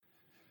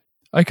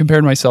I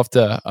compared myself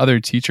to other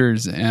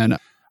teachers, and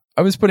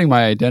I was putting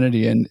my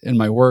identity in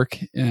my work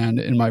and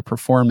in my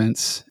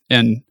performance.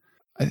 And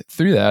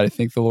through that, I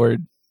think the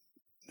Lord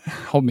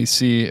helped me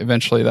see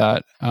eventually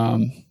that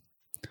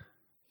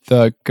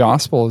the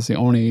gospel is the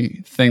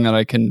only thing that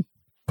I can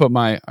put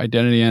my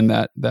identity in,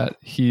 that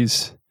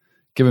He's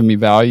given me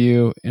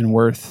value and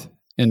worth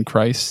in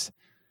Christ,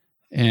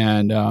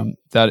 and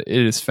that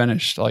it is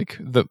finished. Like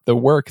the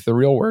work, the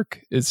real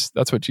work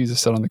that's what Jesus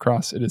said on the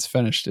cross. It is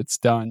finished. It's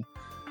done.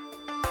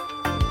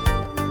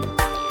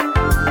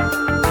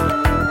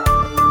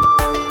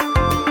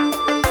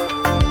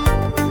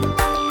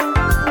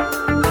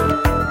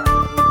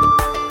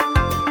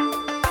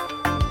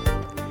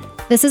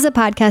 This is a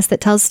podcast that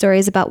tells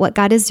stories about what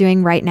God is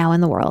doing right now in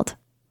the world.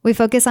 We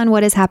focus on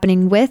what is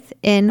happening with,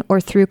 in,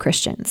 or through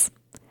Christians.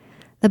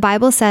 The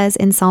Bible says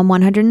in Psalm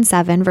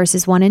 107,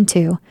 verses 1 and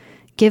 2,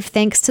 "Give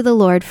thanks to the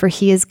Lord, for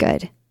He is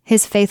good.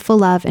 His faithful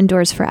love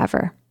endures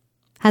forever."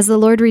 Has the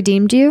Lord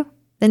redeemed you?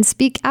 Then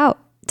speak out.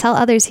 Tell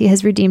others He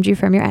has redeemed you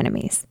from your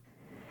enemies.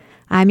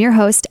 I'm your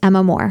host,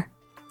 Emma Moore.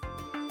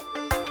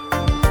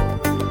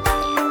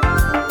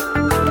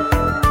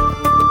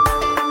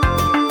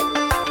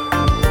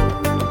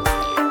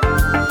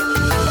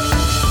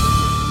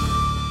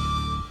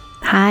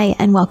 Hi,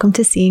 and welcome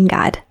to Seeing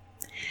God.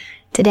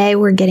 Today,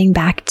 we're getting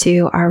back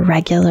to our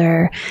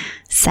regular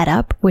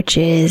setup, which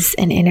is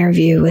an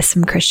interview with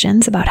some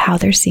Christians about how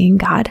they're seeing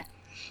God.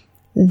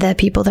 The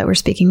people that we're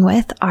speaking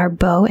with are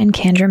Bo and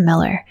Kandra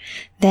Miller.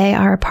 They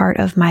are a part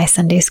of my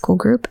Sunday school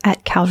group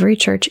at Calvary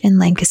Church in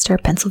Lancaster,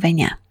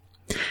 Pennsylvania.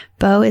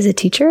 Bo is a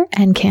teacher,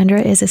 and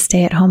Kandra is a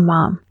stay-at-home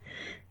mom.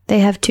 They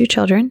have 2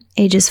 children,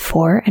 ages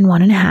 4 and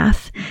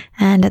 1.5,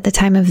 and at the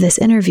time of this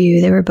interview,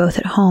 they were both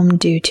at home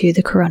due to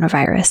the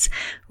coronavirus,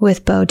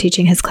 with Bo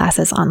teaching his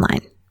classes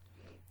online.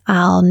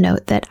 I'll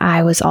note that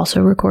I was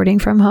also recording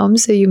from home,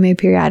 so you may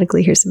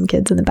periodically hear some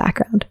kids in the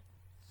background.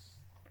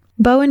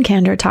 Bo and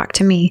Kandra talked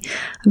to me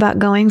about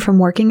going from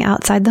working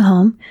outside the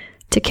home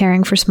to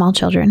caring for small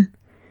children,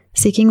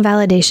 seeking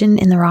validation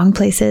in the wrong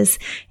places,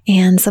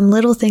 and some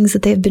little things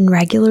that they've been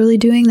regularly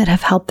doing that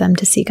have helped them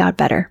to see God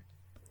better.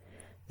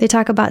 They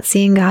talk about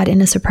seeing God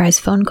in a surprise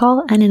phone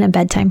call and in a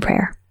bedtime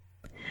prayer.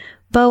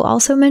 Bo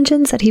also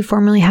mentions that he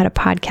formerly had a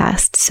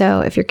podcast, so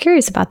if you're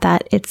curious about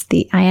that, it's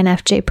the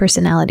INFJ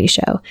Personality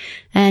Show,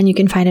 and you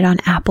can find it on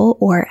Apple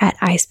or at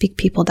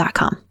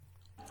ispeakpeople.com.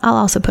 I'll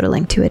also put a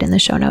link to it in the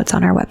show notes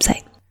on our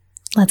website.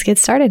 Let's get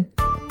started.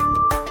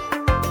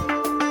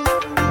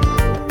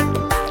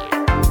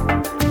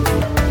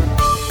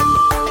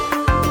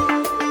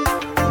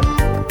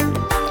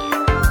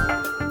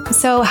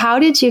 So how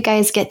did you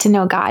guys get to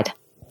know God?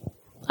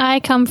 I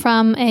come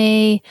from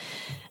a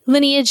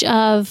lineage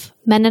of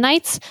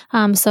Mennonites,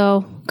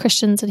 so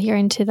Christians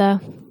adhering to the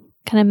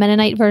kind of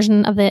Mennonite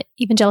version of the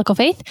evangelical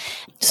faith.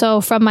 So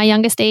from my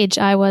youngest age,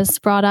 I was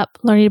brought up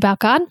learning about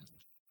God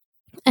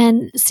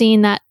and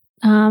seeing that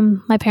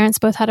my parents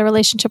both had a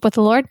relationship with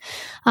the Lord.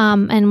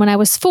 And when I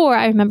was 4,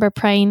 I remember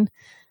praying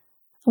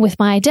with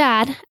my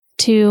dad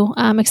to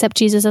accept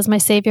Jesus as my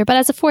Savior. But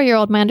as a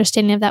 4-year-old, my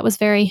understanding of that was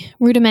very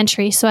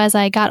rudimentary. So as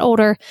I got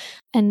older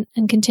and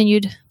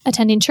continued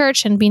attending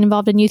church and being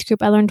involved in youth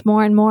group, I learned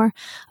more and more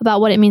about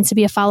what it means to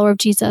be a follower of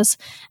Jesus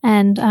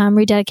and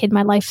rededicated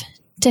my life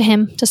to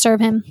Him, to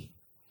serve Him.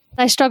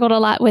 I struggled a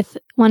lot with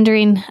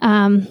wondering,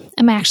 am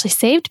I actually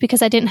saved?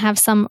 Because I didn't have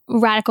some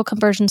radical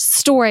conversion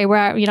story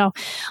where,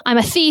 I'm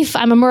a thief,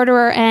 I'm a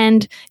murderer,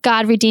 and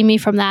God redeemed me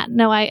from that.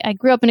 No, I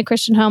grew up in a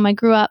Christian home. I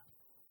grew up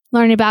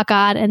learning about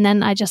God. And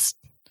then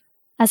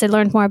as I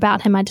learned more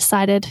about Him, I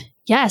decided,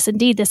 yes,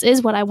 indeed, this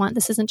is what I want.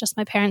 This isn't just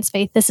my parents'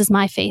 faith. This is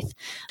my faith.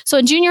 So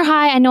in junior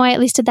high, I know I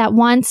at least did that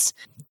once,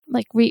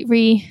 like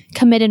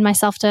recommitted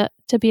myself to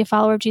be a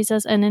follower of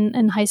Jesus. And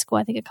in high school,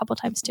 I think a couple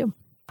times too.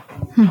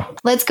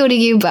 Let's go to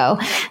you, Bo.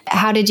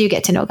 How did you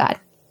get to know God?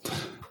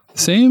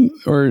 Same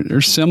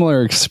or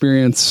similar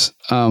experience.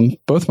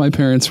 Both my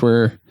parents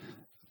were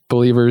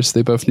believers.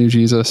 They both knew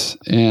Jesus.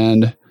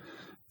 And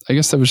I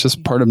guess that was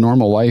just part of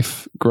normal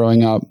life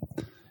growing up.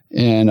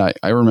 And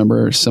I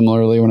remember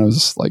similarly when I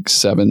was like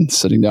 7,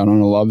 sitting down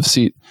on a love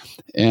seat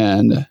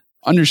and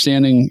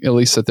understanding at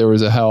least that there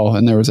was a hell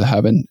and there was a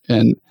heaven,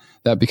 and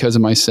that because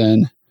of my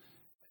sin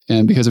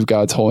and because of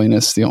God's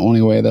holiness, the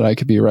only way that I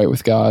could be right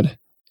with God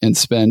and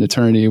spend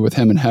eternity with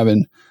Him in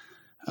heaven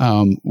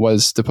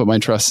was to put my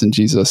trust in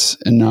Jesus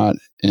and not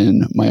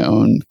in my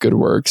own good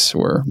works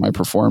or my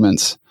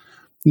performance.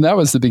 And that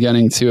was the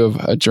beginning too of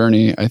a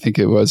journey. I think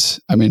it was,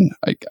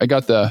 I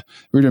got the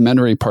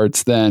rudimentary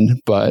parts then,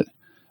 but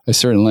I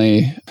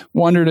certainly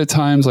wondered at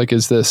times, like,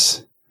 does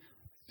this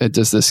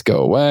go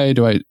away?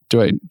 Do I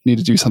need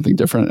to do something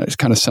different? It's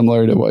kind of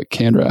similar to what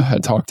Kandra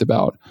had talked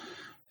about.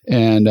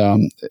 And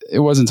it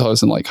wasn't until I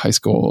was in like high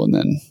school and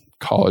then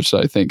college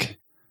that I think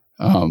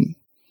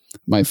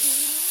my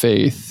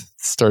faith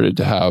started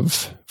to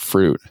have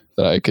fruit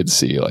that I could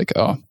see, like,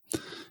 oh,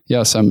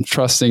 yes, I'm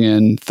trusting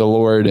in the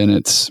Lord, and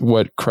it's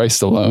what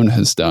Christ alone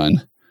has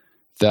done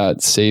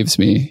that saves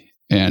me,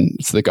 and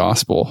it's the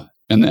gospel.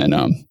 And then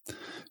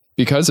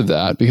because of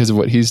that, because of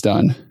what he's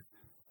done,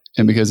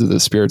 and because of the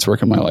Spirit's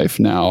work in my life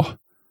now,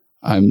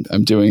 I'm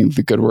doing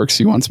the good works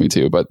he wants me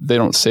to, but they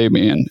don't save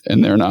me,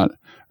 and they're not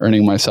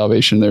earning my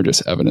salvation. They're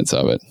just evidence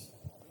of it.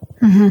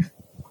 Mm-hmm.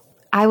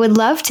 I would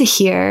love to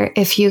hear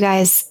if you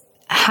guys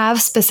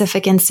have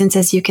specific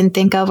instances you can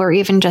think of, or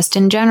even just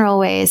in general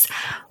ways,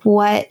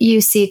 what you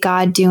see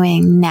God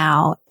doing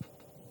now.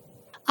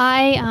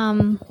 I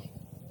am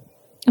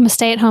a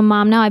stay-at-home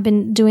mom now. I've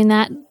been doing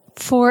that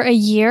for a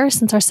year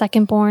since our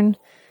second born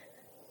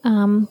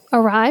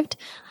arrived.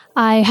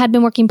 I had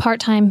been working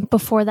part-time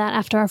before that.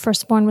 After our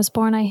firstborn was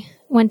born, I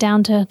went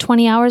down to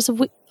 20 hours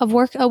of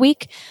work a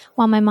week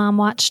while my mom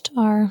watched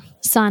our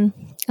son.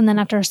 And then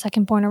after our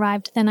second born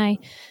arrived, then I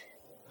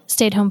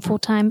stayed home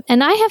full-time.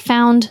 And I have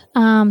found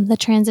the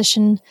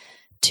transition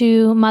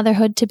to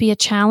motherhood to be a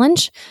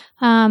challenge,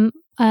 a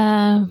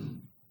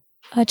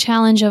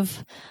challenge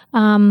of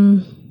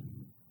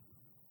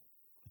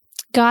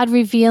God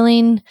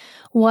revealing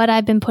what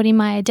I've been putting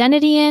my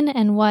identity in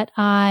and what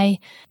I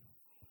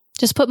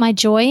just put my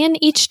joy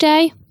in each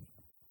day.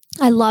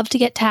 I love to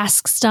get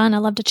tasks done. I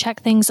love to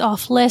check things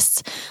off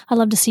lists. I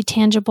love to see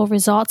tangible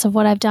results of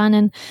what I've done.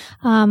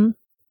 And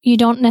you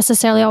don't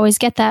necessarily always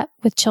get that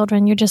with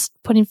children. You're just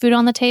putting food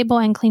on the table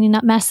and cleaning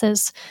up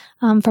messes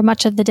for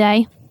much of the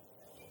day.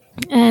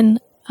 And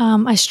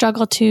I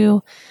struggle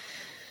to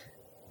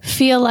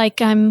feel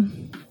like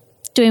I'm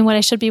doing what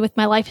I should be with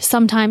my life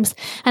sometimes.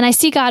 And I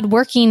see God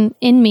working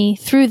in me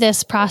through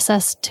this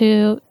process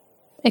to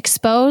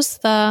expose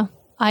the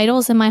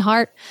idols in my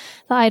heart,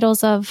 the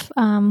idols of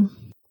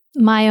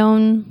my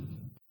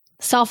own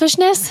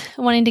selfishness,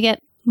 wanting to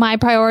get my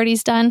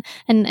priorities done.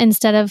 And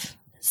instead of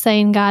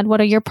saying, God, what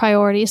are your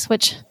priorities?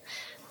 Which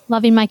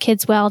loving my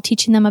kids well,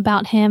 teaching them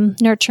about him,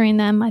 nurturing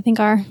them, I think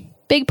are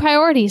big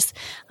priorities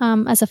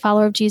as a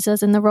follower of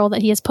Jesus and the role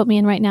that he has put me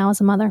in right now as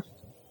a mother.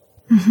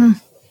 Mm-hmm.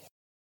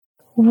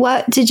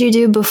 What did you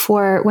do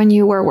before when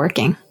you were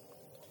working?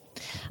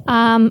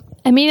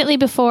 Immediately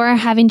before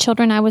having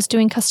children, I was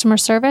doing customer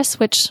service,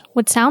 which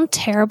would sound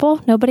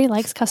terrible. Nobody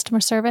likes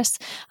customer service.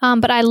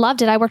 But I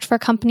loved it. I worked for a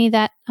company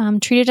that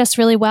treated us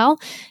really well,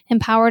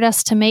 empowered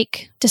us to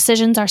make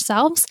decisions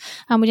ourselves.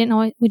 We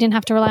didn't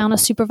have to rely on a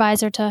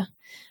supervisor to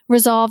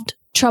resolve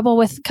trouble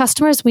with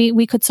customers.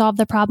 We could solve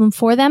the problem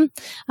for them.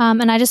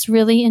 And I just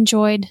really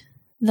enjoyed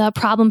the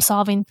problem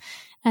solving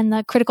and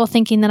the critical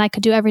thinking that I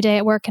could do every day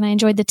at work. And I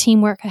enjoyed the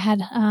teamwork. I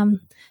had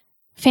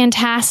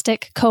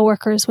fantastic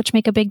coworkers, which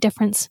make a big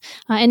difference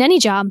in any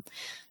job.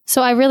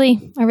 So I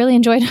really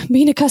enjoyed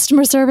being a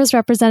customer service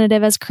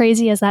representative, as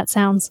crazy as that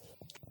sounds.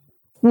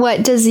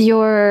 What does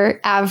your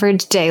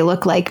average day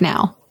look like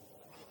now?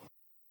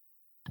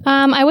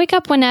 I wake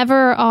up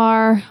whenever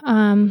our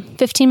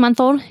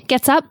 15-month-old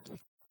gets up.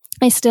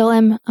 I still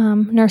am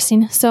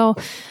nursing, so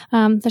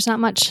there's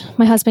not much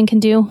my husband can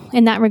do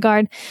in that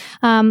regard.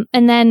 And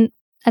then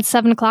at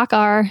 7 o'clock,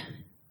 our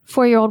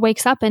 4-year-old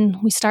wakes up and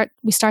we start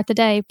the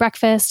day.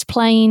 Breakfast,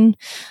 playing,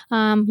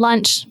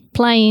 lunch,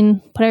 playing,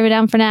 put everybody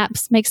down for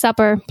naps, make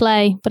supper,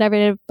 play, put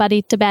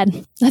everybody to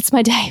bed. That's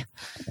my day.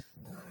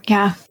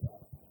 Yeah.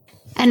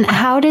 And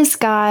how does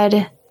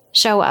God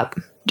show up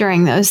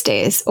during those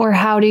days, or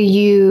how do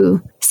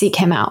you seek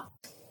him out?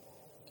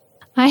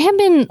 I have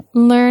been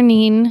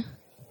learning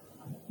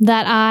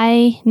that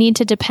I need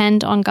to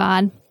depend on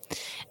God.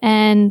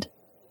 And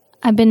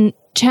I've been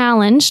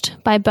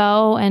challenged by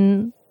Bo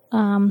and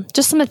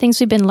just some of the things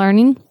we've been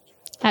learning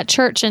at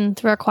church and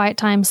through our quiet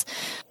times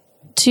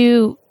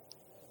to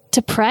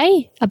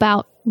pray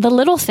about the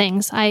little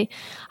things. I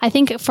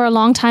think for a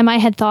long time I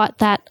had thought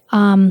that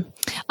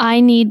I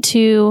need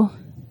to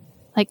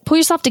pull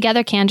yourself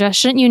together, Kandra.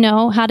 Shouldn't you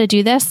know how to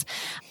do this?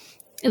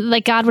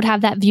 Like God would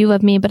have that view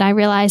of me, but I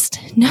realized,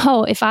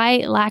 no, if I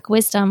lack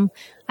wisdom,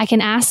 I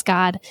can ask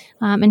God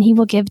and he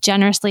will give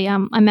generously. I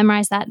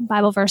memorized that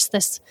Bible verse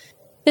this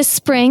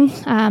spring.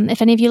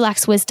 If any of you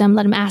lacks wisdom,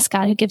 let him ask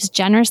God, who gives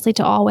generously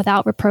to all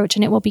without reproach,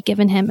 and it will be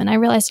given him. And I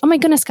realized, oh my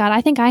goodness, God,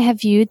 I think I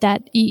have viewed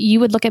that you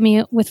would look at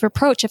me with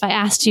reproach if I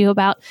asked you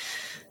about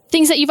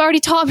things that you've already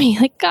taught me.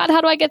 Like, God,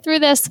 how do I get through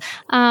this?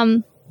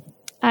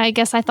 I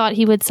guess I thought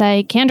he would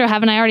say, Kandra,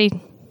 haven't I already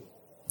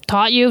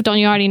taught you? Don't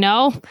you already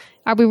know?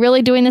 Are we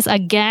really doing this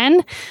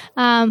again?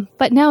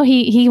 But no,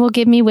 he will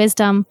give me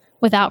wisdom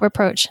without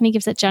reproach, and he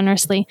gives it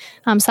generously.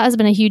 So that has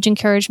been a huge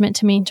encouragement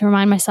to me to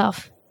remind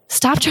myself,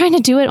 stop trying to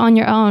do it on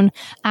your own.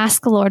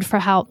 Ask the Lord for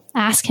help.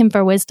 Ask him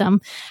for wisdom,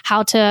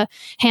 how to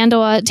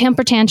handle a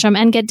temper tantrum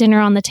and get dinner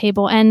on the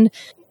table. And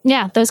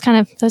yeah, those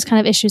kind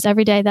of issues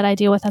every day that I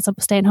deal with as a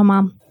stay-at-home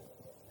mom.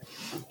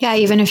 Yeah,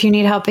 even if you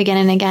need help again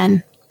and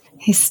again,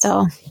 he's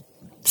still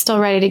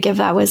ready to give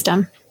that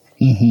wisdom.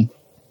 Mm-hmm.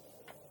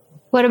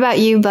 What about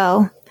you,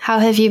 Bo? How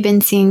have you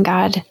been seeing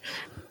God?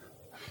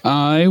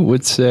 I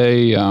would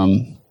say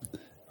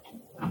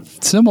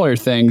similar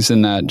things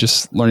in that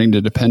just learning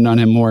to depend on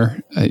him more.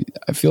 I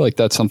feel like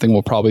that's something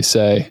we'll probably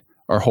say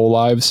our whole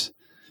lives,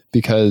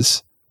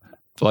 because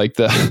I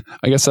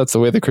guess that's the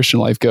way the Christian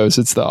life goes.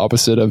 It's the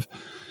opposite of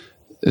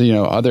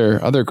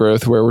other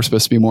growth where we're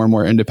supposed to be more and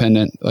more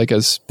independent. Like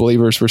as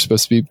believers, we're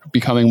supposed to be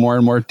becoming more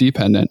and more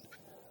dependent.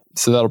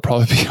 So that'll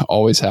probably be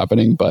always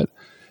happening, but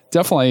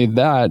definitely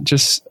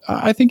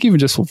I think even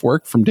just with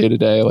work from day to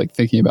day, like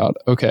thinking about,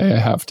 okay, I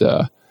have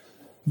to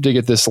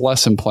get this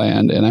lesson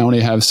planned and I only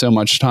have so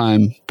much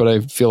time, but I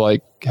feel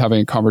like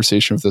having a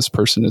conversation with this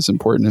person is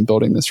important in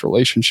building this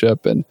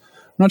relationship. And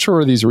I'm not sure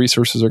where these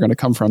resources are going to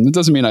come from. That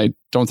doesn't mean I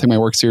don't take my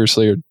work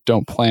seriously or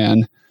don't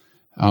plan.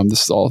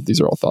 These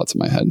are all thoughts in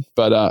my head,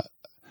 but,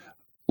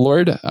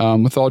 Lord,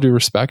 with all due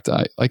respect,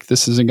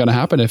 this isn't going to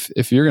happen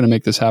if you're going to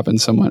make this happen.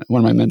 One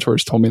of my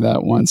mentors told me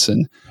that once,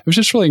 and it was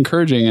just really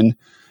encouraging.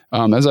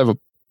 And as I've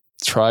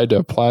tried to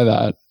apply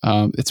that,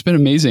 it's been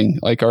amazing.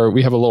 Like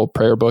we have a little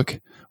prayer book.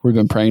 We've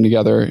been praying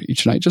together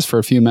each night just for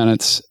a few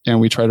minutes, and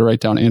we try to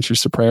write down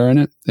answers to prayer in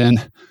it.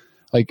 And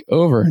like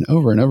over and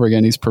over and over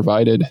again, he's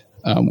provided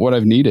what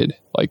I've needed.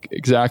 Like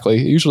exactly,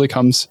 it usually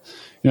comes,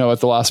 at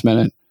the last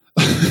minute.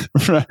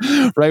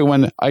 Right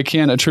when I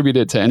can't attribute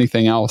it to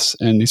anything else,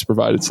 and he's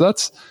provided. So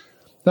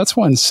that's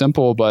one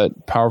simple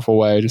but powerful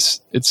way.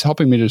 It's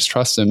helping me to just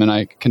trust him. And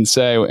I can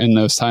say in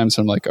those times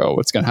I'm like, oh,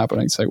 what's going to happen?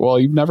 I can say, well,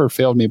 you've never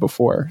failed me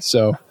before,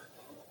 so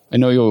I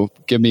know you'll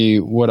give me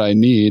what I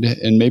need.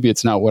 And maybe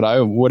it's not what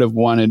I would have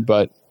wanted,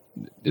 but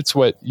it's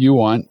what you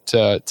want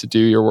to do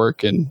your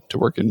work and to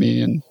work in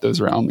me and those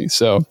around me.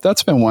 So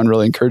that's been one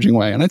really encouraging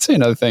way. And I'd say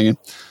another thing,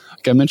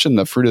 like I mentioned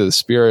the fruit of the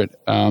Spirit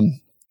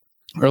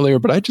earlier,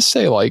 but I just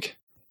say like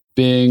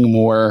being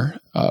more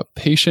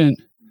patient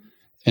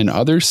and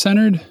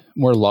others-centered,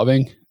 more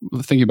loving,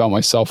 thinking about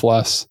myself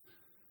less.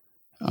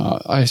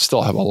 I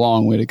still have a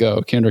long way to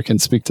go. Kandra can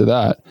speak to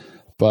that,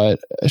 but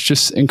it's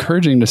just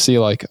encouraging to see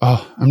like,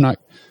 oh, I'm not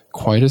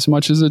quite as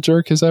much as a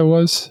jerk as I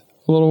was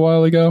a little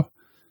while ago.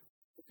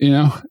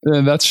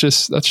 That's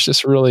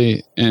just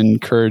really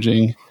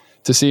encouraging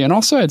to see. And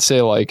also I'd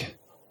say like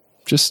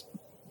just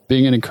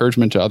being an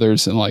encouragement to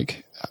others and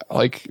like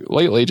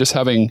lately just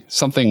having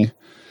something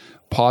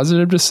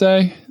positive to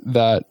say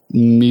that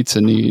meets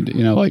a need,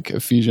 like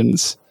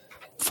Ephesians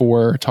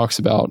 4 talks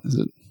about,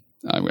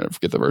 I'm going to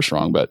get the verse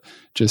wrong, but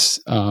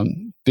just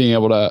being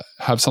able to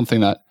have something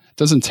that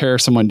doesn't tear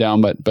someone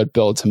down, but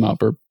builds him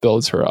up or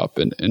builds her up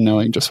and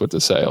knowing just what to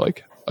say.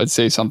 Like I'd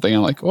say something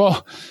and like,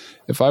 well,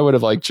 if I would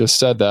have like just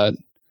said that,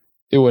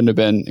 it wouldn't have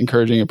been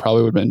encouraging. It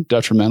probably would have been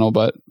detrimental,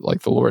 but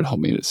like the Lord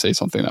helped me to say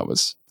something that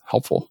was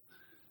helpful.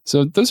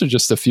 So those are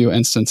just a few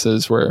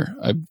instances where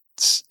I've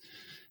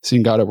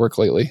seen God at work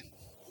lately.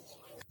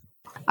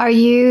 Are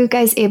you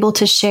guys able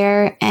to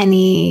share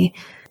any,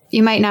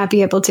 you might not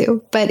be able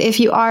to, but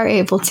if you are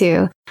able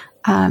to,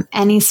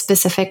 any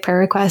specific prayer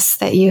requests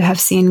that you have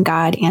seen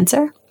God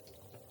answer?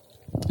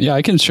 Yeah,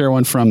 I can share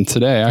one from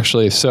today,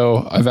 actually.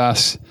 So I've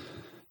asked,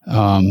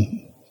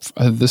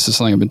 this is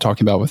something I've been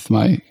talking about with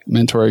my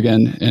mentor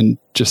again, and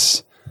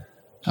just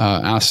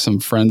asked some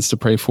friends to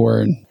pray for.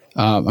 And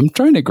I'm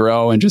trying to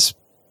grow and just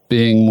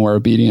being more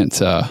obedient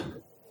to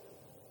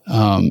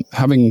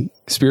having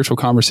spiritual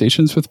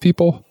conversations with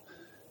people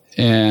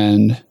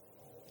and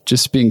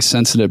just being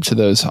sensitive to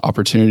those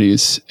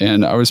opportunities.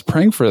 And I was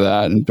praying for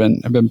that and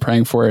I've been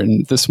praying for it.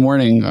 And this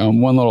morning,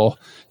 one little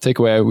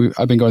takeaway,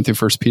 I've been going through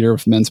 1 Peter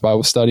with men's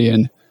Bible study,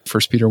 and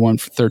 1 Peter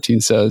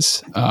 1:13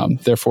 says,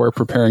 therefore,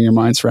 preparing your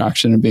minds for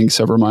action and being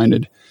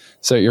sober-minded,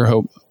 set your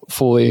hope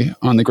fully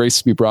on the grace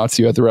to be brought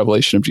to you at the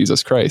revelation of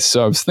Jesus Christ.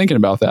 So I was thinking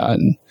about that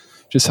and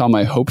just how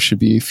my hope should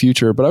be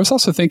future. But I was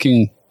also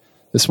thinking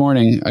this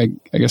morning, I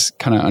guess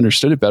kind of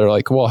understood it better.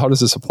 Like, well, how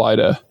does this apply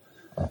to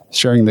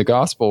sharing the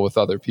gospel with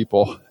other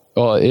people?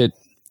 Well, it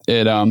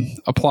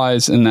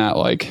applies in that,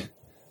 like,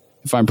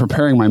 if I'm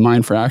preparing my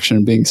mind for action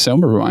and being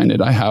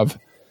sober-minded, I have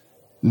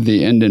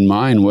the end in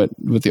mind, what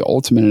the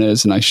ultimate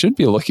is, and I should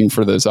be looking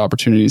for those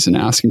opportunities and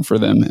asking for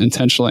them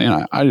intentionally.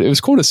 And it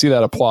was cool to see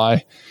that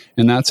apply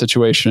in that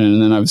situation.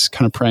 And then I was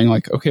kind of praying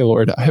like, okay,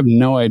 Lord, I have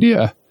no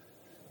idea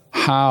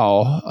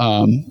how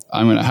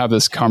I'm going to have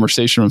this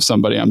conversation with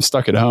somebody. I'm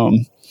stuck at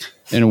home,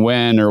 and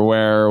when or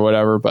where or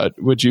whatever,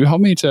 but would you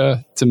help me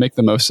to make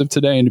the most of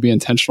today and to be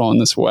intentional in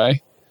this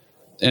way?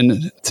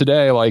 And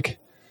today, like,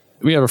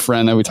 we have a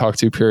friend that we talk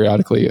to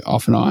periodically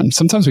off and on.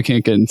 Sometimes we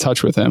can't get in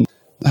touch with him.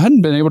 I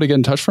hadn't been able to get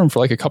in touch with him for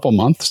like a couple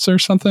months or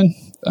something.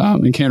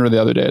 And Kandra the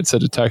other day had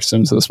said to text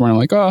him. So this morning I'm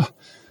like, oh,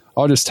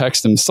 I'll just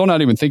text him. Still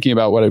not even thinking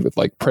about what I would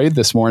like prayed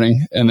this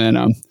morning. And then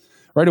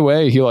right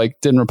away, he like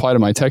didn't reply to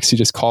my text. He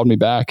just called me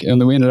back. And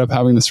then we ended up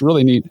having this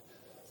really neat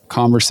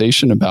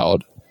conversation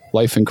about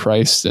life in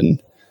Christ. And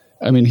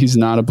I mean, he's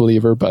not a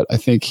believer, but I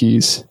think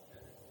he's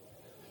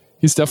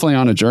definitely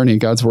on a journey.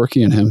 God's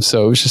working in him.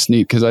 So it was just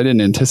neat because I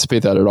didn't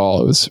anticipate that at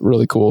all. It was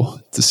really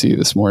cool to see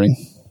this morning.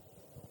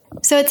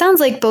 So it sounds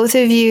like both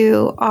of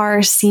you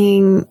are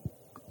seeing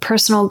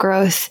personal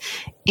growth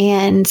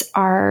and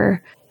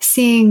are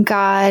seeing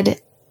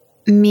God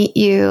meet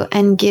you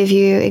and give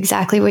you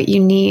exactly what you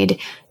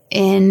need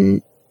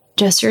in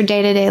just your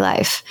day-to-day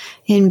life,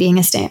 in being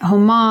a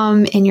stay-at-home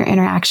mom, in your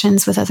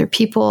interactions with other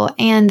people,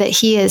 and that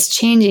he is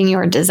changing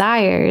your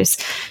desires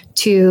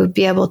to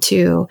be able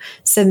to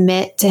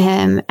submit to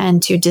him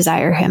and to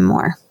desire him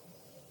more.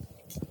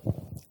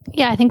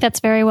 Yeah, I think that's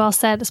very well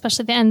said,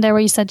 especially at the end there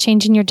where you said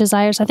changing your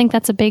desires. I think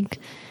that's a big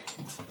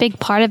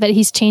part of it.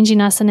 He's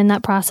changing us, and in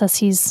that process,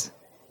 he's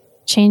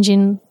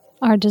changing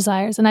our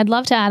desires. And I'd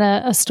love to add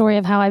a story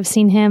of how I've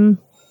seen him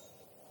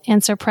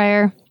answer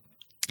prayer,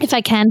 if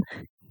I can.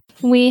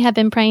 We have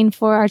been praying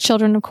for our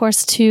children, of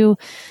course, to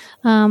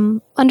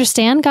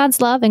understand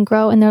God's love and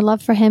grow in their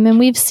love for him. And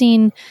we've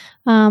seen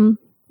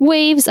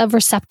waves of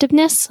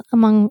receptiveness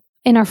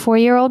in our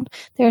 4-year-old.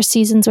 There are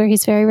seasons where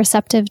he's very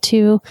receptive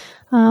to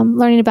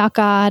learning about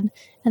God,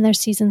 and there's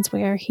seasons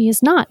where he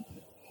is not.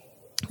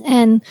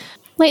 And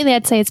lately,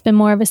 I'd say it's been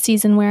more of a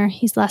season where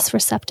he's less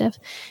receptive.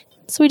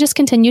 So we just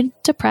continued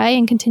to pray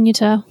and continue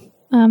to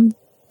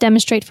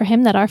demonstrate for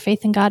him that our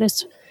faith in God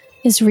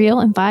is real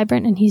and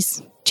vibrant, and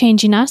he's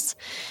changing us,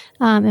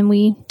 and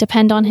we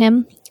depend on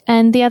him.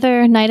 And the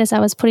other night, as I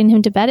was putting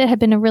him to bed, it had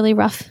been a really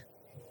rough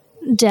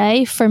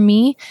day for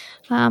me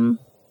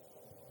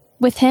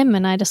with him,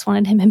 and I just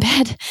wanted him in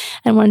bed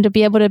and wanted to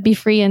be able to be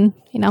free and,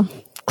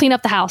 clean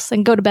up the house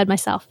and go to bed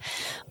myself.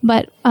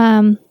 But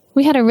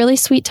we had a really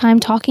sweet time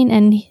talking,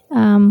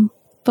 and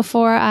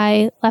before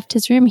I left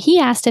his room, he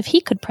asked if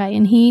he could pray,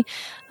 and he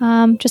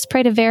just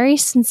prayed a very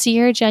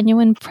sincere,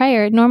 genuine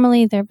prayer.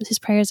 Normally, his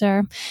prayers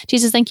are,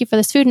 Jesus, thank you for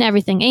this food and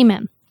everything.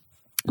 Amen.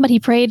 But he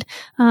prayed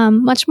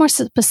much more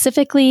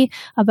specifically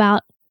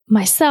about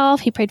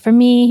myself. He prayed for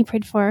me. He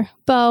prayed for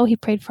Bo. He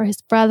prayed for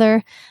his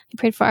brother. He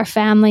prayed for our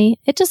family.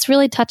 It just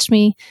really touched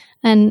me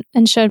and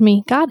showed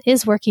me God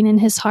is working in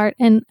his heart,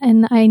 and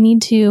I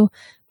need to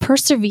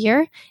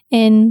persevere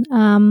in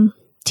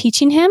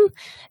teaching him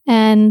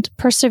and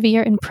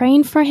persevere in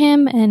praying for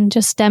him and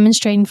just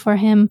demonstrating for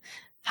him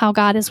how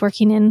God is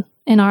working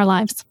in our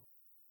lives.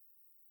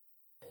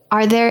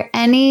 Are there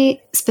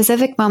any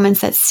specific moments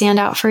that stand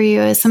out for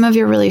you as some of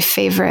your really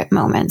favorite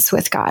moments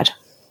with God?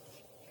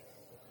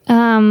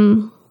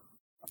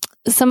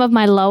 Some of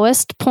my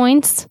lowest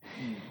points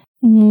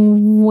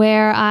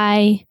where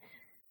I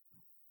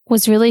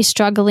was really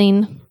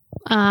struggling,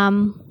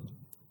 and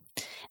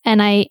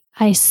I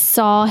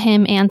saw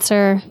him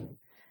answer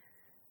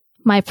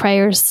my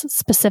prayers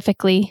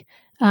specifically,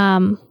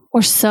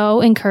 were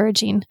so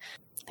encouraging.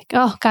 Like,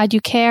 oh, God,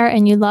 you care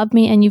and you love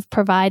me and you've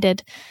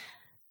provided.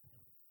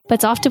 But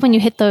it's often when you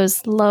hit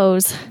those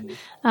lows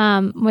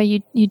where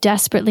you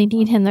desperately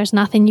need him, there's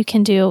nothing you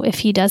can do if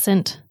he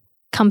doesn't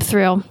come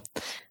through.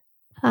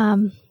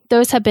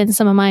 Those have been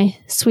some of my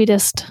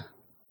sweetest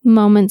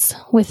moments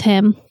with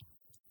him.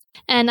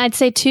 And I'd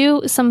say,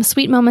 too, some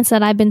sweet moments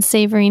that I've been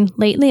savoring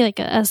lately, like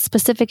a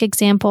specific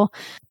example.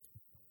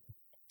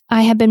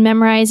 I have been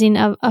memorizing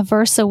a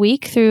verse a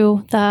week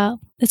through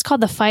it's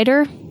called the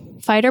Fighter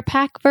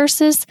Pack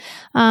verses.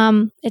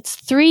 It's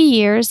 3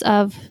 years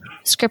of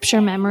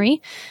scripture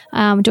memory,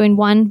 doing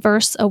one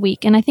verse a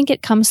week. And I think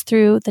it comes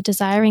through the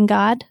Desiring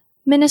God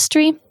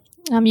ministry.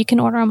 You can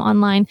order them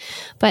online,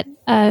 but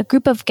a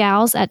group of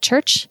gals at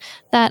church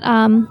that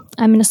I'm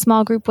in a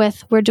small group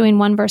with, we're doing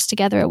one verse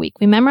together a week.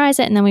 We memorize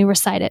it and then we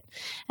recite it.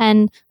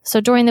 And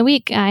so during the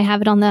week, I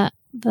have it on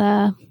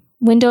the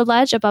window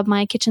ledge above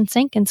my kitchen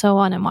sink. And so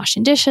when I'm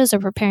washing dishes or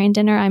preparing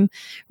dinner, I'm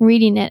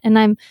reading it, and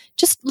I'm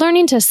just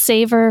learning to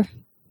savor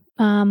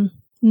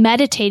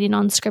meditating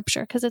on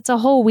scripture, because it's a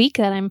whole week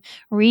that I'm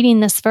reading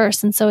this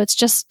verse. And so it's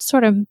just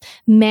sort of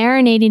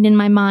marinating in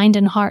my mind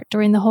and heart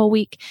during the whole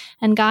week.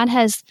 And God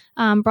has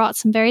brought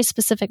some very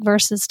specific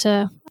verses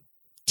to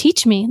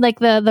teach me, like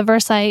the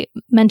verse I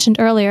mentioned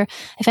earlier.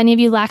 If any of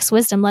you lacks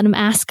wisdom, let him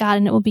ask God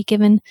and it will be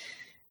given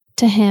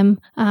to him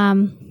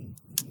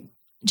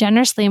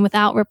generously and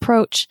without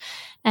reproach.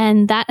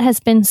 And that has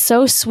been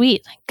so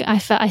sweet.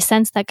 I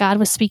sensed that God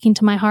was speaking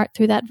to my heart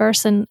through that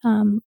verse, and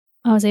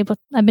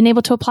I've been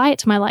able to apply it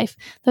to my life.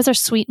 Those are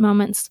sweet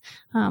moments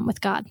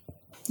with God.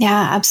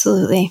 Yeah,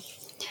 absolutely.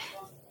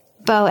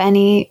 Bo,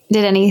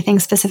 did anything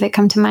specific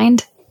come to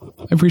mind?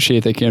 I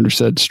appreciate that Kandra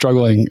said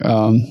struggling.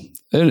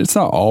 It's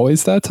not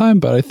always that time,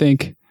 but I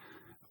think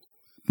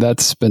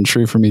that's been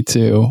true for me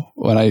too.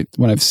 When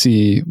I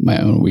see my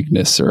own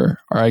weakness, or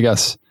I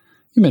guess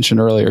you mentioned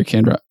earlier,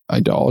 Kandra,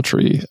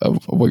 idolatry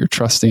of what you're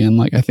trusting in.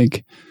 Like, I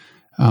think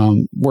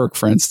work,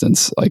 for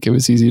instance, like it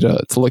was easy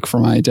to look for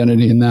my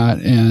identity in that.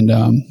 And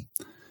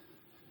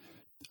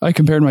I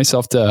compared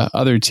myself to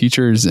other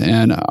teachers,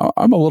 and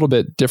I'm a little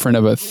bit different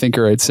of a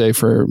thinker, I'd say,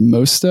 for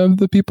most of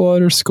the people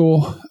at our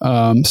school.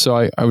 So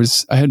I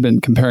had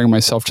been comparing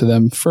myself to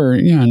them for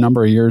a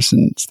number of years,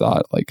 and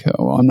thought like,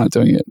 oh, well, I'm not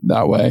doing it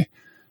that way,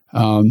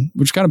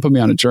 which kind of put me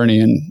on a journey.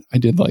 And I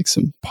did like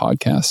some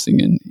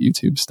podcasting and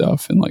YouTube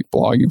stuff and like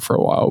blogging for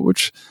a while,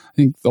 which I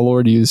think the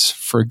Lord used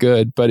for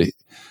good. But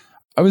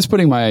I was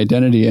putting my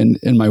identity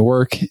in my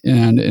work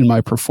and in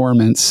my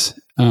performance,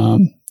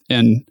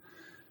 and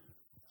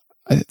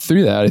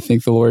through that, I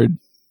think the Lord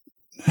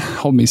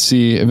helped me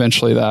see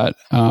eventually that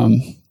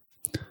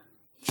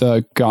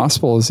the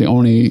gospel is the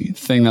only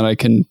thing that I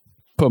can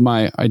put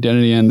my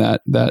identity in,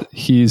 that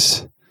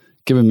He's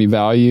given me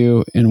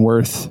value and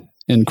worth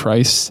in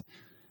Christ,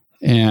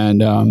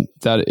 and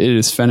that it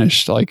is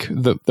finished. Like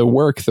the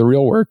work, the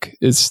real work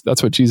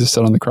that's what Jesus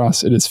said on the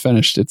cross. It is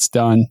finished. It's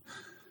done.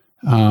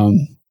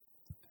 And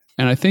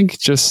I think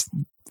just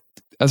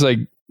as I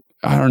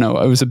don't know,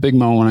 it was a big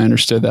moment when I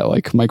understood that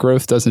like my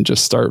growth doesn't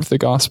just start with the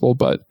gospel,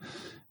 but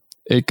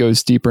it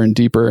goes deeper and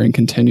deeper and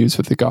continues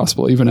with the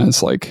gospel, even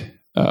as like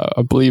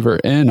a believer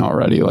in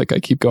already. Like I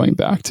keep going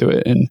back to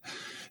it and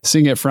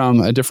seeing it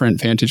from a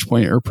different vantage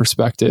point or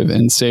perspective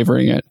and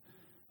savoring it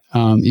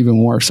even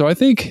more. So I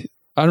think,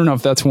 I don't know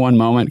if that's one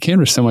moment.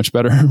 Kandra's so much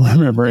better at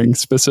remembering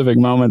specific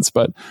moments,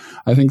 but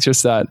I think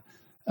just that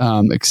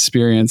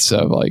experience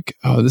of like,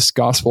 oh, this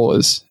gospel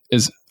is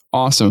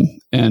awesome.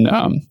 And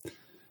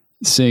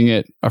seeing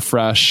it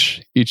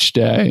afresh each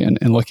day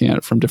and looking at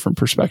it from different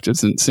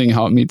perspectives and seeing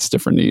how it meets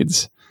different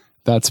needs.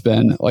 That's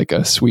been like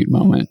a sweet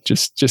moment,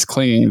 just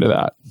clinging to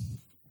that.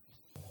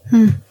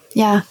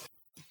 Yeah.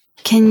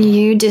 Can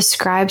you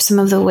describe some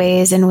of the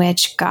ways in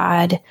which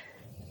God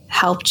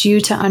helped you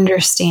to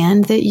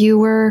understand that you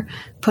were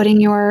putting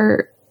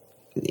your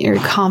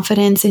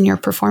confidence in your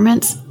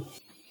performance?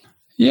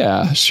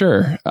 Yeah,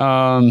 sure.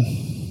 I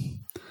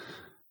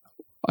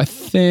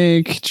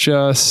think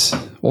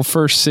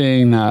first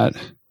seeing that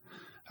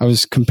I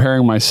was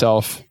comparing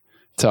myself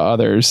to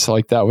others,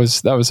 like that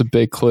was a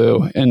big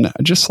clue, and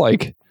just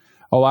like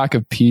a lack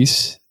of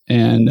peace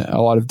and a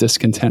lot of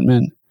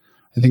discontentment.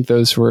 I think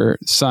those were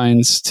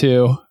signs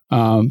too.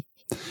 And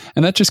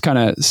that just kind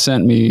of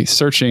sent me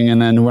searching.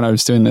 And then when I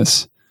was doing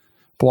this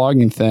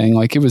blogging thing,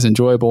 like it was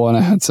enjoyable and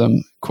I had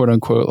some quote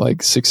unquote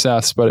like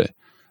success, but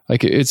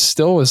it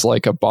still was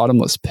like a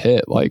bottomless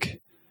pit. Like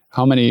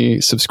how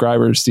many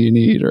subscribers do you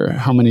need, or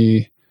how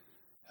many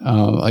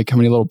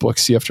little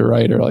books do you have to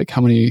write, or like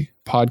how many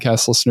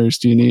podcast listeners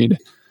do you need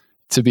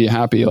to be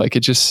happy? Like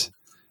it just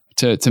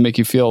to make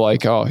you feel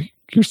like, oh,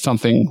 you're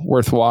something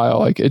worthwhile.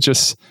 Like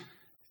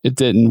it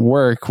didn't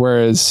work.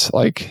 Whereas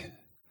like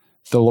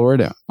the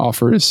Lord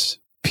offers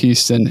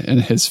peace in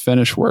his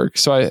finished work.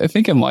 So I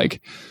think in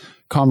like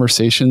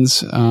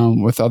conversations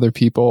with other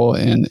people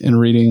and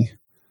reading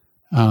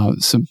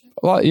lots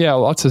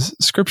of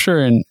scripture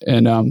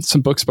and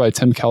some books by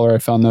Tim Keller, I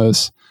found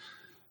those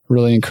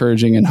really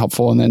encouraging and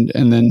helpful. And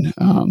then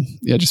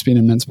just being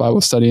in men's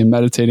Bible study and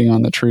meditating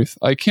on the truth.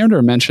 Like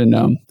Kandra mentioned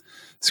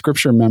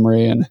scripture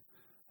memory, and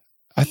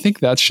I think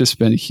that's just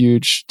been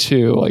huge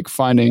too. Like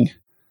finding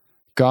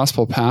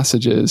gospel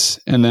passages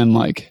and then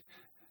like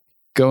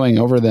going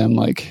over them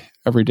like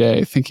every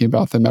day, thinking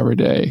about them every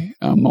day,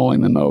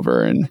 mulling them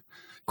over and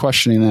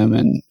questioning them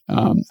and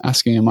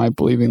asking, am I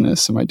believing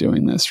this? Am I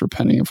doing this?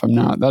 Repenting if I'm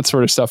not, that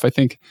sort of stuff. I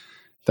think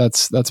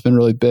that's been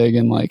really big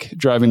and like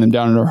driving them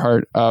down into our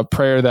heart.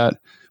 Prayer that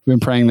we've been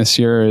praying this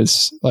year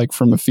is like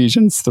from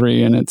Ephesians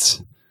 3, and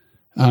it's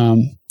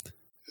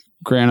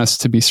grant us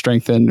to be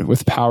strengthened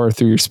with power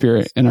through your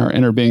Spirit in our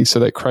inner being, so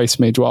that Christ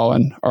may dwell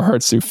in our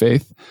hearts through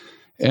faith.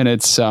 And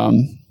it's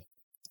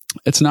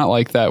not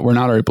like that we're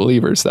not already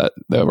believers, that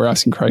we're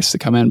asking Christ to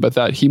come in, but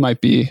that he might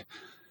be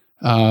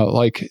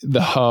like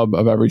the hub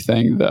of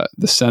everything,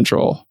 the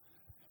central,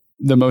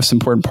 the most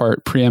important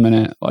part,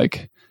 preeminent,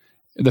 like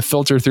the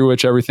filter through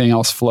which everything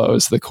else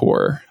flows, the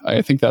core.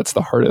 I think that's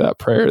the heart of that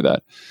prayer,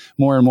 that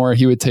more and more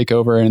he would take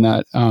over, and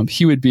that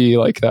he would be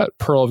like that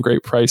pearl of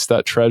great price,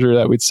 that treasure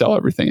that we'd sell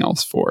everything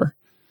else for.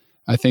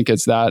 I think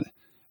it's that,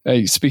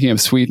 speaking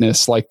of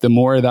sweetness, like the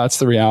more that's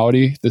the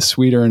reality, the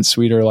sweeter and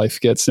sweeter life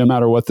gets, no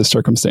matter what the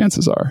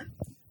circumstances are.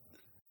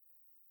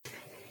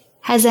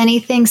 Has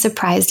anything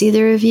surprised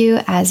either of you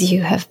as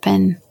you have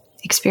been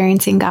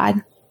experiencing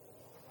God?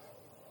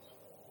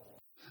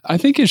 I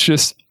think it's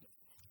just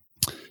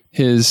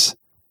his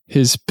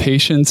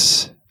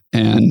patience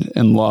and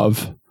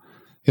love.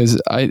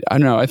 Because I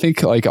don't know, I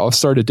think like I'll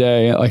start a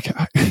day, like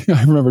I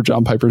remember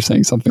John Piper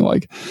saying something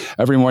like,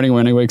 every morning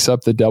when he wakes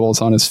up, the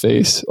devil's on his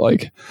face.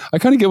 Like I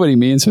kind of get what he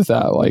means with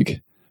that. Like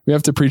we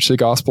have to preach the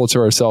gospel to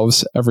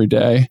ourselves every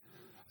day.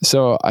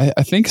 So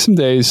I think some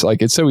days,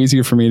 like it's so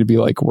easy for me to be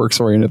like works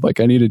oriented. Like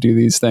I need to do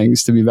these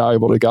things to be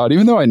valuable to God,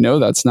 even though I know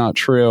that's not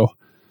true.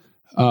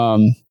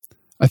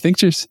 I think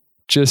just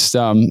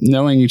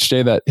knowing each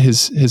day that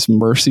his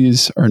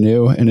mercies are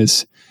new and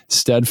his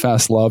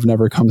steadfast love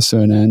never comes to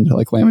an end.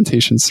 Like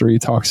Lamentations 3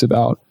 talks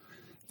about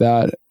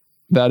that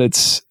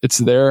it's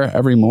there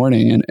every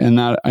morning, and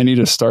that I need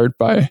to start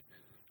by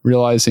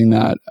realizing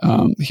that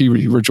he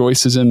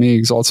rejoices in me,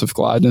 exalts with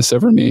gladness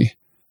over me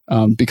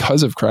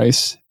because of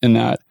Christ, and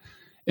that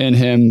in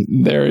him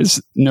there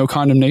is no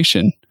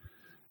condemnation.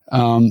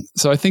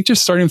 So I think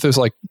just starting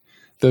with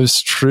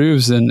those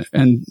truths,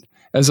 and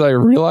as I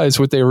realize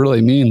what they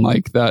really mean,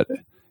 like that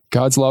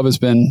God's love has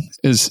been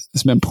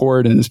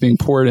poured and is being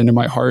poured into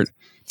my heart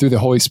through the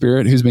Holy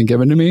Spirit who's been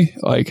given to me.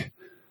 Like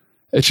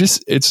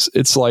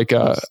it's like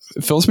it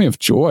fills me with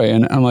joy,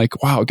 and I'm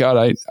like, wow,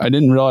 God, I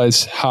didn't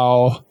realize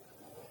how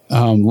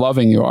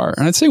loving you are.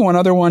 And I'd say one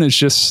other one is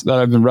just that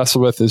I've been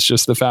wrestled with is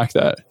just the fact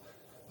that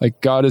like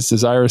God is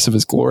desirous of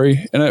his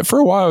glory. And for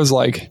a while I was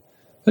like,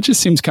 that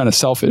just seems kind of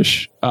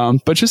selfish.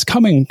 But just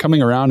coming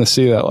around to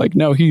see that like,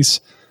 no,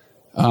 he's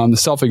the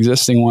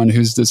self-existing one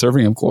who's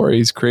deserving of glory.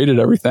 He's created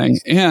everything.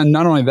 And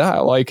not only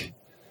that, like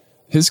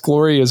his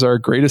glory is our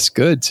greatest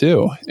good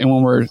too. And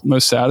when we're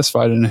most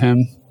satisfied in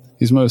him,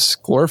 he's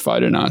most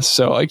glorified in us.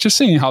 So like just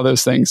seeing how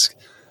those things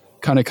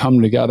kind of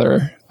come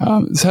together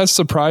has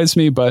surprised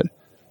me, but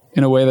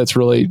in a way that's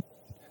really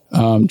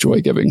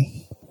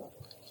joy-giving.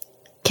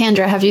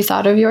 Kandra, have you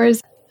thought of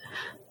yours?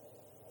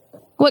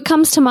 What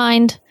comes to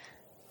mind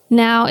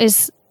now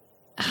is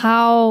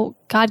how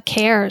God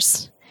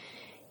cares.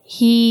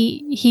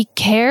 He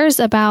cares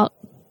about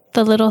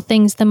the little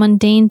things, the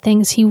mundane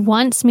things. He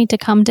wants me to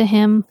come to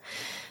him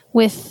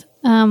with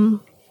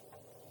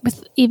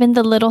even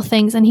the little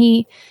things, and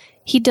he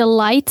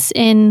delights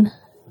in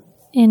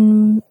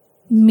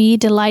me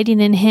delighting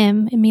in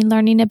him, and me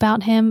learning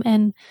about him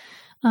and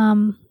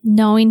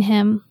knowing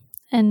him,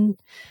 and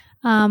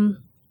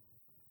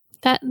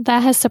that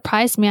has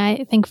surprised me.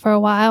 I think for a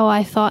while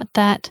I thought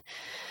that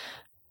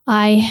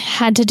I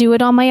had to do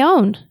it on my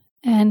own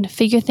and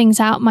figure things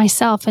out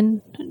myself,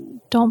 and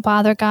don't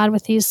bother God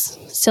with these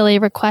silly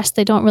requests.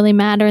 They don't really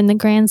matter in the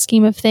grand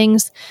scheme of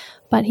things,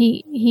 but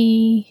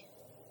he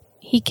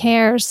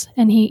cares,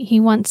 and he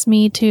wants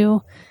me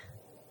to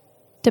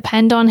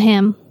depend on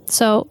him.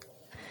 So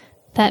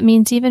that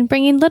means even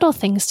bringing little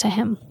things to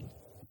him.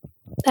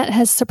 That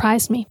has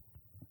surprised me.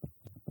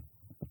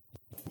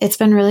 It's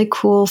been really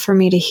cool for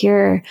me to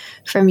hear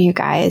from you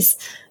guys.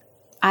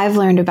 I've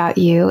learned about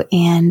you,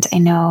 and I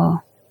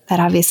know that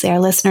obviously our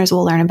listeners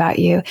will learn about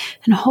you,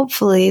 and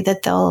hopefully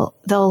that they'll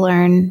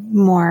learn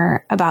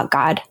more about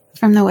God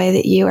from the way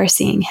that you are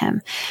seeing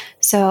him.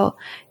 So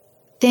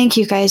thank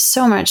you guys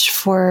so much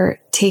for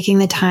taking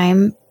the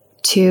time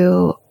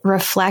to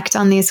reflect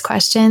on these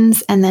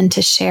questions and then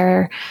to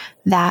share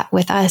that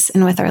with us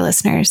and with our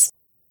listeners.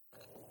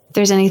 If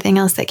there's anything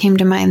else that came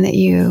to mind that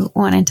you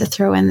wanted to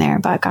throw in there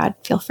about God,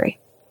 feel free.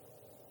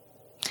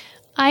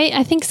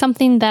 I think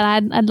something that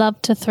I'd love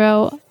to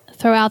throw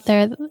out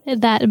there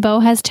that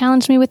Bo has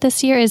challenged me with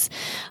this year is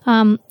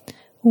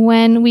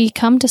when we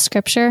come to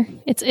Scripture,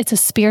 it's a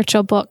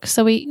spiritual book.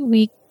 So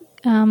we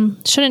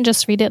shouldn't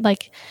just read it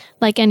like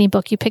any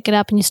book. You pick it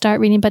up and you start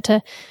reading, but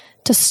to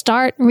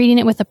start reading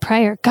it with a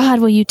prayer. God,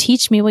 will you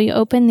teach me? Will you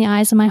open the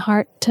eyes of my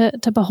heart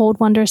to behold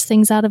wondrous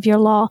things out of your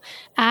law?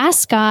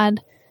 Ask God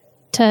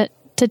to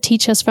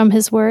teach us from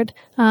his word.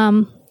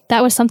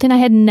 That was something I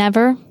had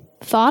never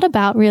thought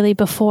about really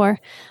before.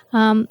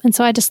 And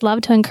so I just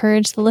love to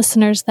encourage the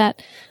listeners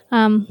that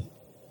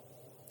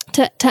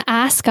to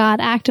ask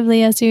God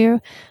actively as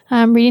you're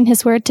reading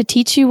his word to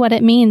teach you what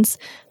it means,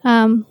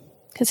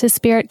 because his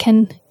spirit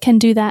can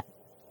do that.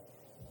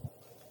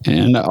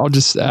 And I'll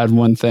just add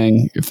one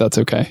thing, if that's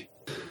okay.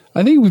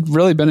 I think we've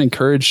really been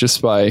encouraged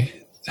just by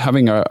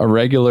having a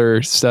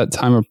regular set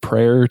time of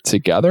prayer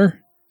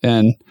together.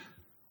 And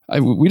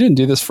we didn't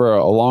do this for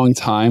a long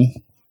time.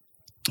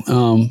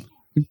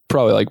 We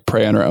probably like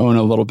pray on our own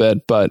a little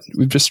bit, but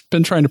we've just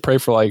been trying to pray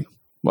for like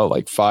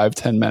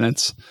 5-10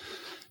 minutes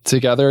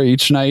together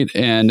each night.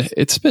 And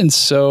it's been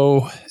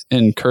so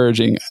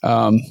encouraging.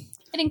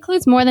 It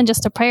includes more than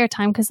just a prayer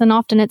time, because then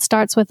often it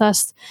starts with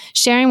us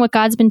sharing what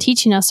God's been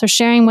teaching us or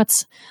sharing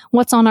what's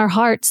on our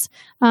hearts.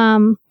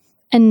 And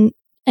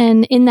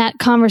in that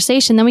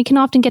conversation, then we can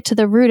often get to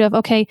the root of,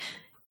 okay,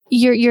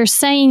 you're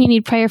saying you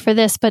need prayer for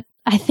this, but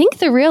I think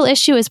the real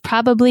issue is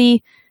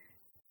probably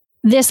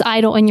this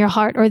idol in your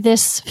heart or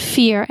this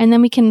fear. And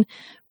then we can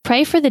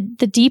pray for the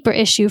deeper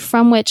issue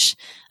from which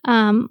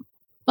a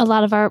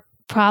lot of our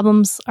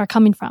problems are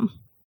coming from.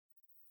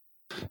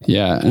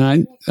 Yeah.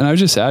 And I would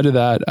just add to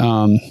that.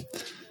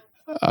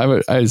 I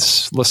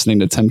was listening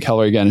to Tim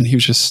Keller again, and he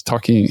was just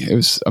talking, it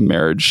was a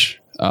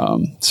marriage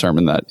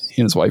sermon that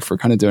he and his wife were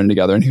kind of doing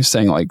together. And he was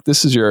saying like,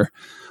 this is one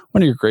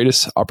of your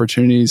greatest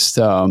opportunities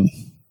to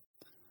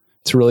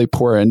really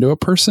pour into a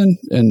person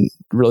and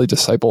really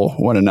disciple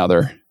one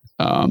another.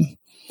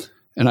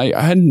 And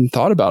I hadn't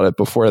thought about it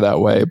before that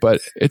way,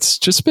 but it's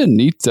just been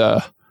neat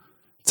to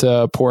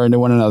pour into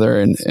one another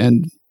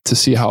and to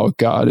see how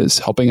God is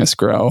helping us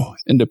grow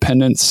in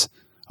dependence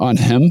on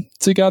him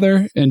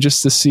together, and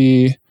just to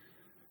see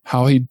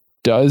how he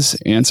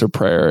does answer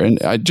prayer.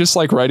 And I just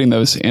like writing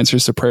those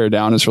answers to prayer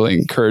down is really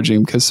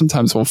encouraging, because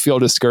sometimes we'll feel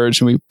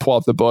discouraged and we pull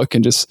out the book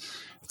and just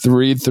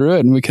read through it,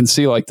 and we can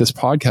see like this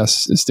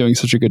podcast is doing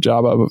such a good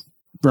job of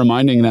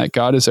reminding that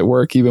God is at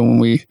work even when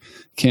we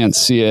can't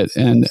see it,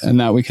 and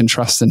that we can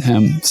trust in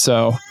him.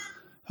 So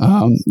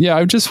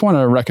I just want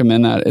to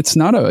recommend that. It's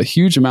not a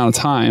huge amount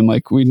of time.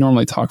 Like we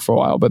normally talk for a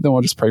while, but then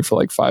we'll just pray for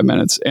like 5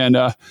 minutes. And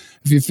if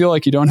you feel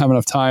like you don't have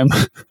enough time,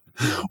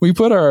 we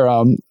put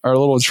our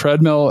little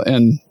treadmill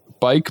and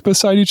bike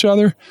beside each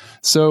other.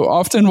 So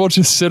often we'll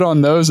just sit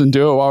on those and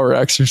do it while we're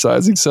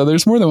exercising. So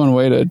there's more than one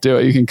way to do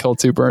it. You can kill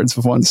two birds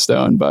with one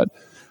stone, but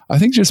I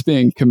think just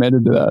being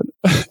committed to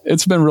that,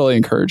 it's been really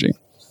encouraging.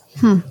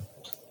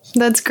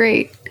 That's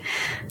great.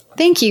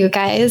 Thank you,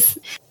 guys.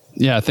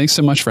 Yeah, thanks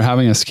so much for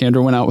having us.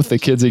 Kandra went out with the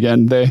kids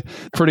again. They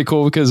pretty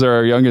cool because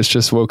our youngest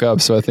just woke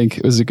up. So I think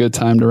it was a good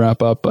time to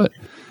wrap up, but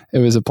it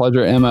was a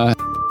pleasure, Emma.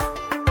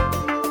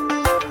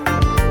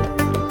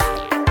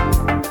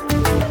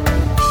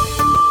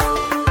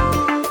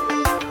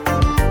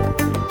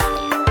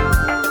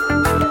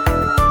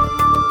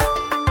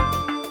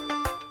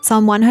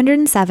 Psalm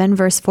 107,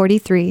 verse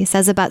 43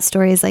 says about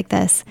stories like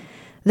this,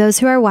 "Those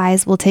who are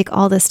wise will take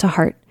all this to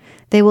heart.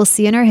 They will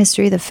see in our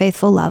history the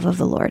faithful love of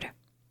the Lord."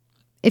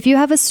 If you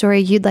have a story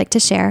you'd like to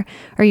share,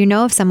 or you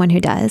know of someone who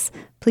does,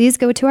 please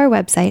go to our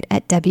website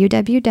at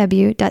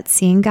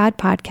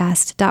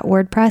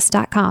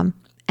www.seeinggodpodcast.wordpress.com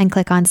and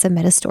click on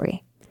Submit a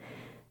Story.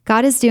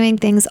 God is doing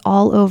things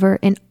all over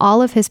in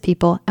all of his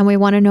people, and we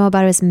want to know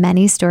about as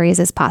many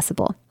stories as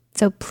possible.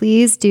 So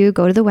please do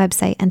go to the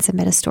website and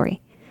submit a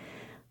story.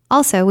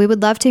 Also, we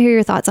would love to hear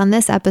your thoughts on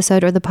this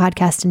episode or the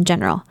podcast in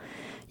general.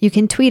 You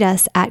can tweet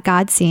us at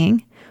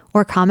GodSeeing,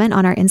 or comment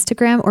on our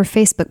Instagram or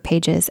Facebook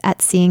pages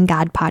at Seeing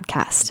God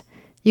Podcast.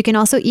 You can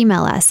also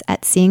email us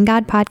at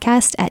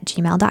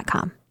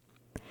seeinggodpodcast@gmail.com.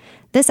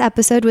 This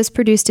episode was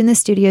produced in the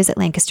studios at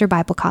Lancaster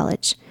Bible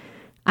College.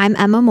 I'm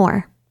Emma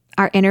Moore.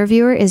 Our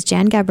interviewer is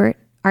Jan Gebert,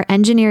 our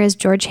engineer is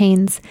George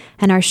Haynes,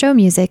 and our show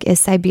music is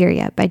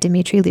Siberia by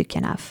Dmitry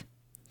Lukyanov.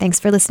 Thanks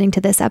for listening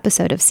to this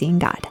episode of Seeing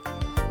God.